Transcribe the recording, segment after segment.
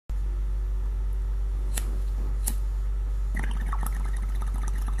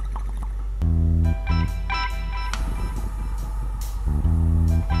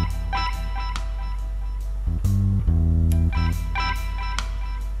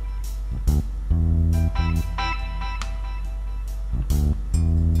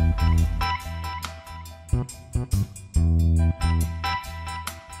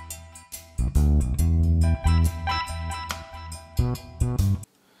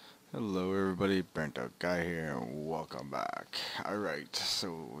Hello everybody, Burnedoutguy here, and welcome back. Alright,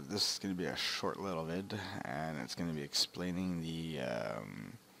 so this is going to be a short little vid, and it's going to be explaining the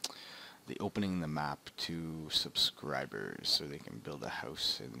opening the map to subscribers so they can build a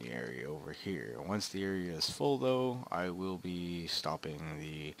house in the area over here. Once the area is full though, I will be stopping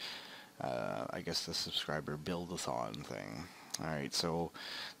the, I guess the subscriber build-a-thon thing. Alright, so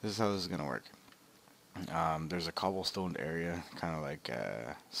this is how this is going to work. There's a cobblestone area, kind of like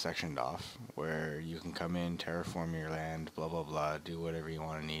sectioned off, where you can come in, terraform your land, blah blah blah, do whatever you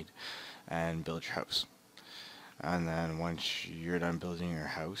want to need, and build your house. And then once you're done building your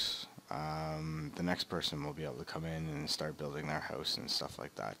house, the next person will be able to come in and start building their house and stuff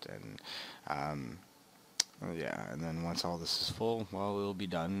like that. And yeah, and then once all this is full, well, it'll be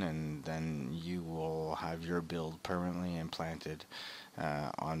done, and then you will have your build permanently implanted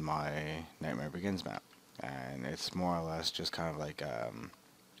on my Nightmare Begins map. And it's more or less just kind of like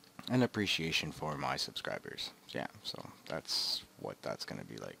an appreciation for my subscribers. Yeah, so that's what that's going to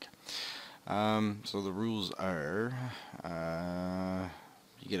be like. So the rules are,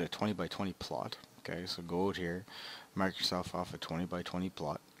 you get a 20 by 20 plot. Okay, so go out here, mark yourself off a 20 by 20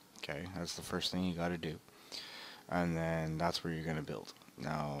 plot. Okay, that's the first thing you got to do. And then that's where you're going to build.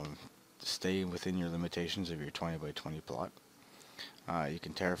 Now, stay within your limitations of your 20 by 20 plot. You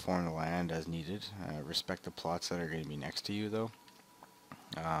can terraform the land as needed. Respect the plots that are going to be next to you though.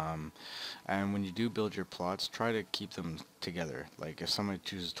 And when you do build your plots, try to keep them together. Like if somebody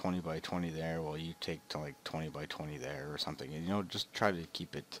chooses 20 by 20 there, well, you take to like 20 by 20 there or something. And, you know, just try to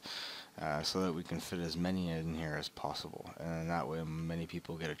keep it so that we can fit as many in here as possible. And that way many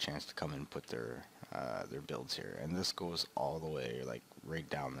people get a chance to come and put their builds here. And this goes all the way like right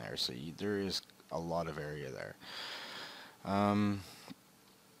down there. So there is a lot of area there.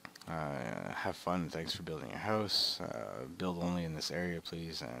 Have fun. Thanks for building your house. Build only in this area,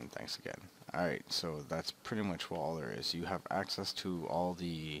 please, and thanks again. Alright, so that's pretty much all there is. You have access to all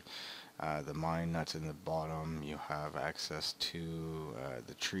the mine that's in the bottom. You have access to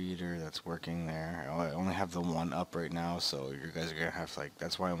the tree eater that's working there. I only have the one up right now, so you guys are gonna have like,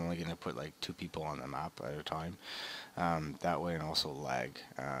 that's why I'm only gonna put like 2 people on the map at a time. That way, and also lag.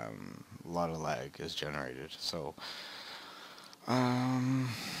 A lot of lag is generated. So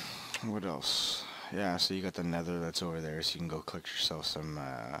what else? Yeah, so you got the nether that's over there, so you can go collect yourself some,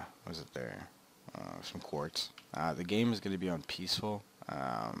 what is it there? Some quartz. The game is going to be on peaceful.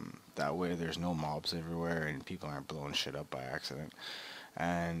 That way there's no mobs everywhere and people aren't blowing shit up by accident.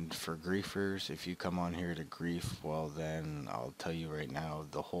 And for griefers, if you come on here to grief, well then I'll tell you right now,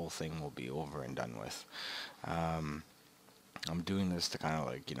 the whole thing will be over and done with. I'm doing this to kind of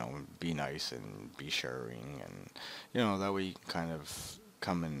like, you know, be nice and be sharing, and, you know, that way you can kind of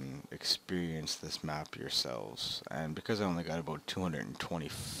come and experience this map yourselves. And because I only got about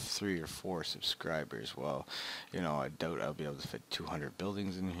 223 or 4 subscribers, well, you know, I doubt I'll be able to fit 200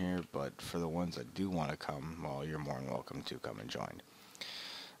 buildings in here, but for the ones that do want to come, well, you're more than welcome to come and join.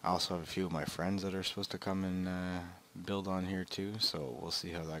 I also have a few of my friends that are supposed to come and build on here too, so we'll see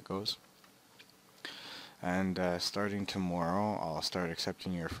how that goes. And starting tomorrow, I'll start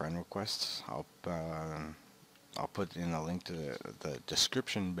accepting your friend requests. I'll put in a link to the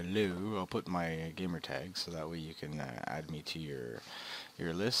description below. I'll put my gamer tag, so that way you can add me to your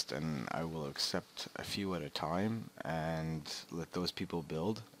list, and I will accept a few at a time and let those people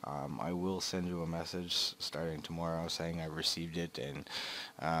build. I will send you a message starting tomorrow saying I received it, and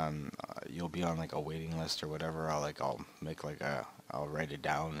you'll be on like a waiting list or whatever. I'll write it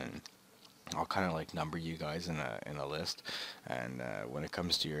down, and I'll kind of like number you guys in a list, and when it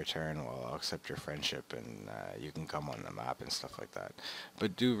comes to your turn, well, I'll accept your friendship, and you can come on the map and stuff like that.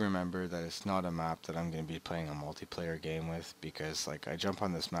 But do remember that it's not a map that I'm going to be playing a multiplayer game with, because like I jump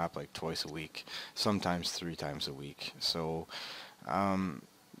on this map like twice a week, sometimes 3 times a week. So as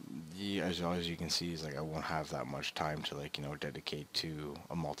you can see, is like I won't have that much time to, like, you know, dedicate to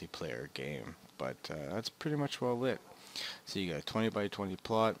a multiplayer game. But that's pretty much well lit. So you got a 20 by 20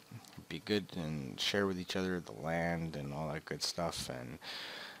 plot. Be good and share with each other the land and all that good stuff, and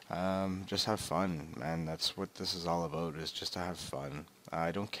just have fun, man. That's what this is all about, is just to have fun.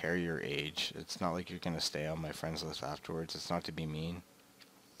 I don't care your age. It's not like you're gonna stay on my friends list afterwards. It's not to be mean.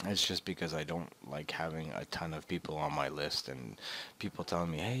 It's just because I don't like having a ton of people on my list and people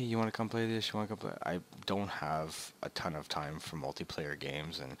telling me, hey, you want to come play this, you want to come play. I don't have a ton of time for multiplayer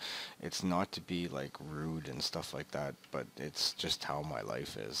games, and it's not to be like rude and stuff like that, but it's just how my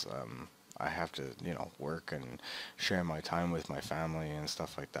life is. I have to, you know, work and share my time with my family and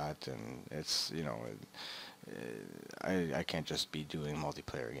stuff like that, and it's, you know, I can't just be doing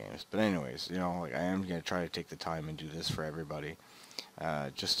multiplayer games. But anyways, you know, like I am going to try to take the time and do this for everybody.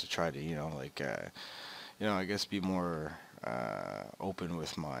 just to try to, I guess be more open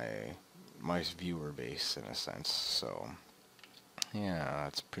with my viewer base in a sense. So yeah,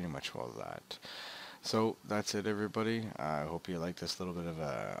 that's pretty much all that. So that's it, everybody. I hope you like this little bit of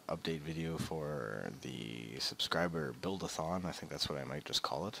a update video for the subscriber build-a-thon. I think that's what I might just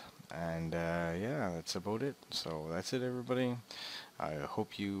call it. And yeah, that's about it. So that's it, everybody. I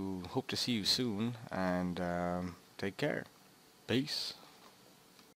hope to see you soon, and take care. Peace.